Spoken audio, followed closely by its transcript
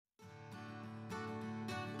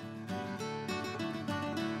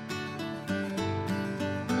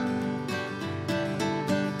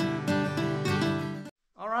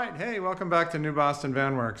Alright, hey, welcome back to New Boston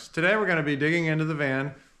Van Works. Today we're going to be digging into the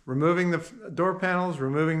van, removing the door panels,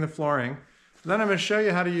 removing the flooring. Then I'm going to show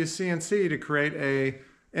you how to use CNC to create a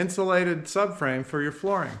insulated subframe for your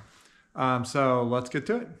flooring. So let's get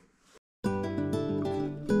to it.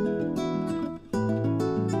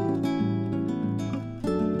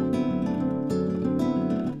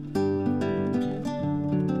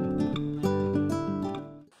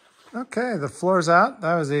 Okay, the floor's out.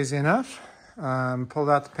 That was easy enough. Pulled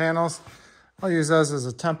out the panels. I'll use those as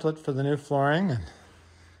a template for the new flooring and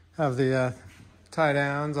have the tie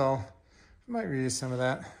downs. Might reuse some of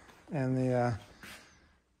that, and the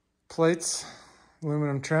plates,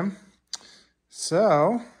 aluminum trim.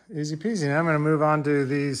 So easy peasy. Now I'm going to move on to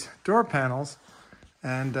these door panels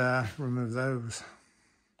and remove those.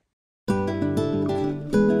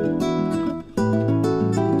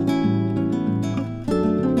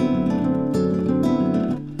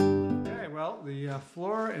 The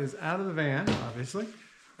floor is out of the van, obviously,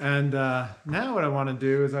 and now what I want to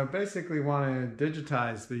do is I basically want to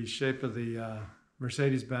digitize the shape of the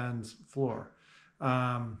Mercedes-Benz floor.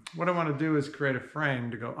 What I want to do is create a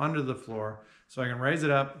frame to go under the floor so I can raise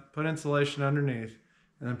it up, put insulation underneath,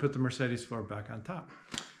 and then put the Mercedes floor back on top.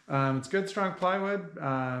 It's good, strong plywood.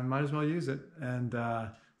 Might as well use it, and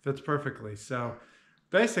fits perfectly. So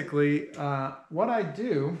basically, what I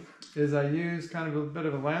do is I use kind of a bit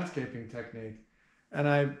of a landscaping technique. And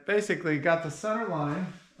I basically got the center line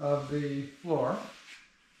of the floor,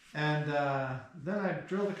 and then I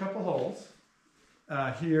drilled a couple holes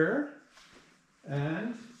here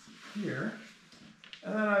and here.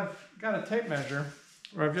 And then I've got a tape measure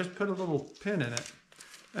where I've just put a little pin in it.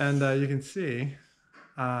 And you can see,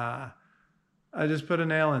 I just put a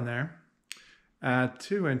nail in there at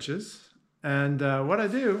 2 inches. And what I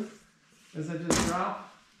do is I just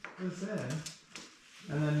drop this in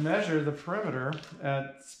and then measure the perimeter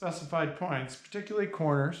at specified points, particularly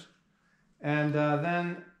corners, and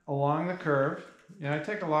then along the curve. I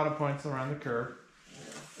take a lot of points around the curve,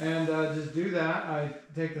 and just do that. I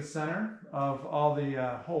take the center of all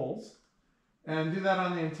the holes and do that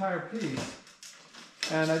on the entire piece,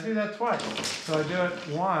 and I do that twice. So I do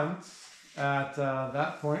it once at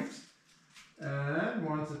that point, and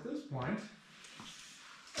once at this point.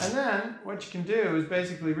 And then what you can do is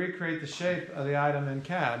basically recreate the shape of the item in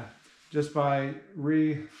CAD just by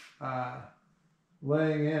laying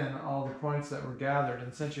in all the points that were gathered.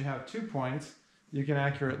 And since you have 2 points, you can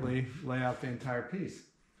accurately lay out the entire piece.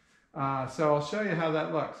 So I'll show you how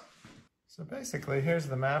that looks. So basically, here's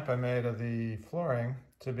the map I made of the flooring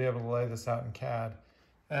to be able to lay this out in CAD.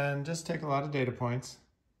 And just take a lot of data points,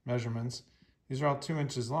 measurements. These are all 2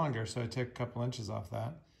 inches longer, so I take a couple inches off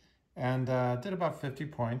that. And did about 50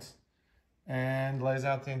 points and lays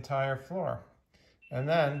out the entire floor. And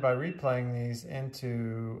then by replaying these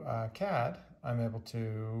into CAD, I'm able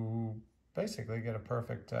to basically get a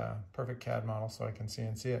perfect CAD model so I can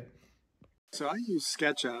CNC it. So I use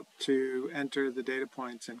Sketchup to enter the data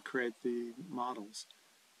points and create the models.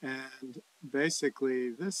 And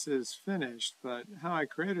basically this is finished, but how I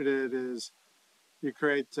created it is you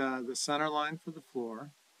create the center line for the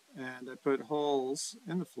floor, and I put holes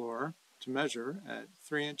in the floor to measure at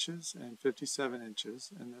 3 inches and 57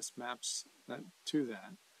 inches, and this maps that to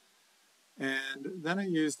that. And then I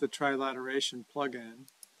use the trilateration plugin,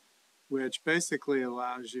 which basically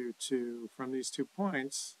allows you to, from these 2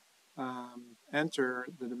 points, enter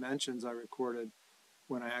the dimensions I recorded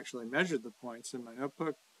when I actually measured the points in my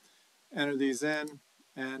notebook, enter these in,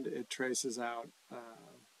 and it traces out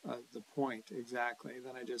the point exactly.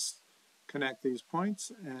 Then I just connect these points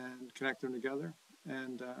and connect them together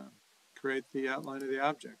and create the outline of the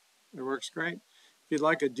object. It works great. If you'd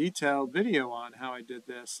like a detailed video on how I did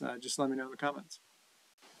this, just let me know in the comments.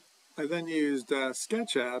 I then used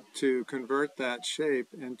SketchUp to convert that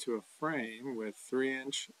shape into a frame with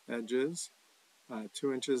 3-inch edges,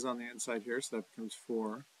 2 inches on the inside here, so that becomes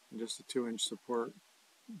 4, and just a 2-inch support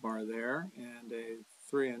bar there, and a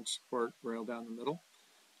 3-inch support rail down the middle.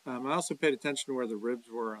 I also paid attention to where the ribs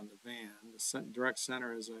were on the van. The direct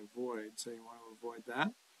center is a void, so you want to avoid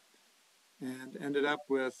that. And ended up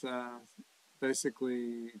with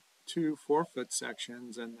basically 2 4-foot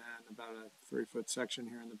sections and then about a 3-foot section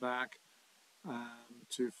here in the back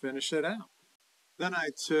to finish it out. Then I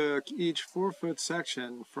took each 4-foot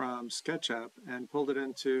section from SketchUp and pulled it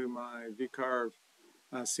into my VCarve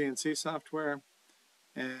CNC software,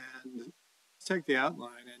 and take the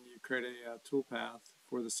outline and you create a toolpath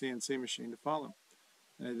for the CNC machine to follow.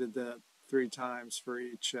 And I did that 3 times for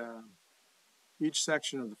each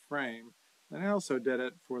section of the frame. And I also did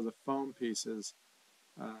it for the foam pieces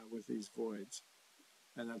with these voids.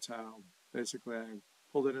 And that's how basically I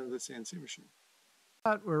pulled it into the CNC machine.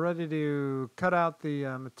 We're ready to cut out the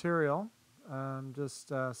material. Just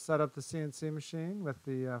set up the CNC machine with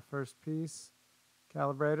the first piece,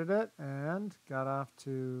 calibrated it, and got off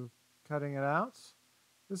to cutting it out.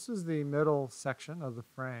 This is the middle section of the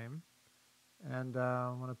frame. And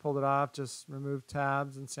when I pulled it off, just removed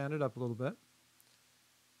tabs and sanded up a little bit.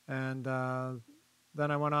 And then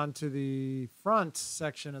I went on to the front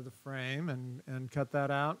section of the frame and cut that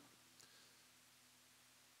out.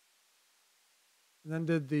 And then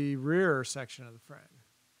did the rear section of the frame.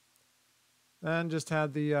 Then just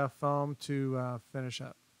had the foam to finish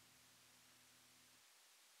up.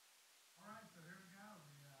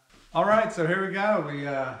 All right, so here we go. We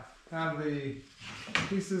have the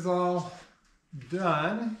pieces all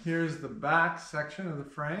done. Here's the back section of the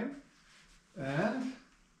frame. And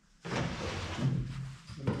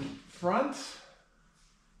the front.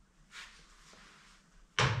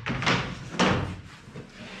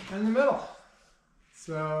 And the middle.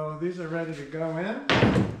 So these are ready to go in.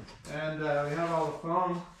 And we have all the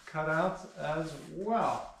foam cut out as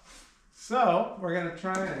well. So we're going to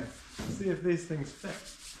try and see if these things fit.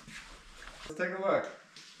 Let's take a look.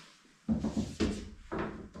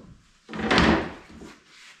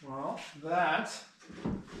 Well, that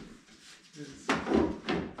is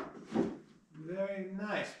very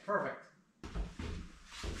nice. Perfect.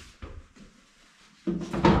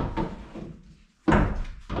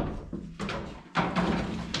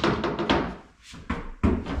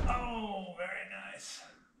 Oh, very nice.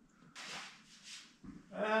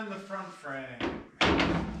 And the front frame.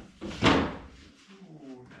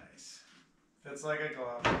 Ooh, nice. Fits like a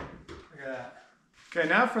glove. Look at that. Okay,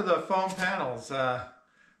 now for the foam panels.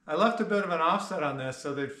 I left a bit of an offset on this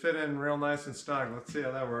so they'd fit in real nice and snug. Let's see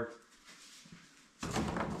how that works.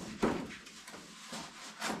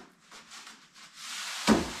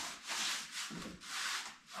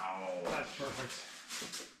 Oh, that's perfect.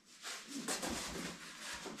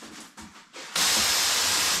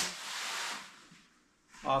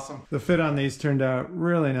 Awesome. The fit on these turned out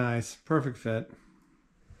really nice. Perfect fit.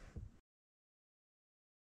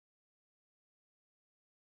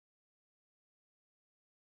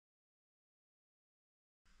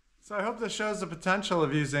 So I hope this shows the potential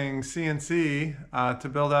of using CNC to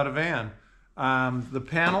build out a van. The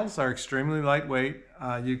panels are extremely lightweight.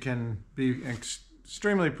 You can be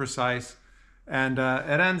extremely precise, and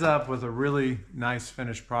it ends up with a really nice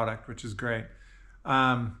finished product, which is great.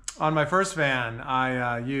 On my first van,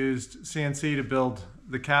 I used CNC to build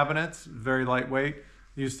the cabinets, very lightweight.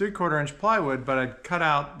 I used 3/4 inch plywood, but I'd cut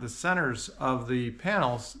out the centers of the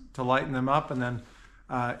panels to lighten them up and then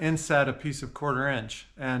inset a piece of 1/4 inch,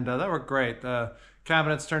 and that worked great. The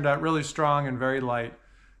cabinets turned out really strong and very light.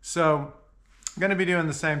 So I'm going to be doing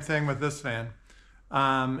the same thing with this van.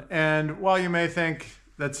 And while you may think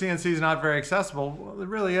that CNC is not very accessible, well, it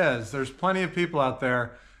really is. There's plenty of people out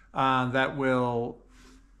there that will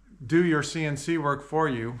do your CNC work for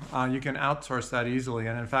you. You can outsource that easily,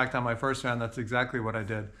 and in fact on my first van that's exactly what I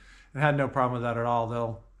did. I had no problem with that at all.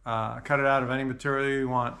 They'll cut it out of any material you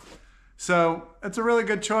want. So it's a really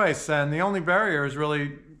good choice, and the only barrier is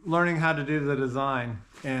really learning how to do the design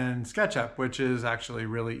in Sketchup, which is actually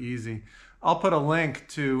really easy. I'll put a link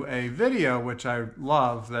to a video which I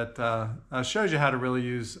love that shows you how to really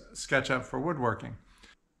use Sketchup for woodworking.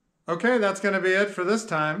 Okay, that's going to be it for this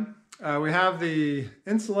time. We have the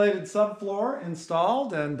insulated subfloor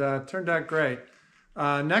installed and turned out great.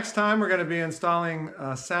 Next time we're going to be installing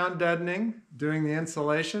sound deadening, doing the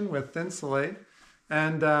insulation with Insulate,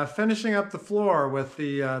 and finishing up the floor with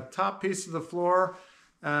the top piece of the floor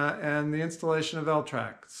and the installation of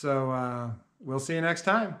L-track. So we'll see you next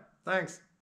time. Thanks.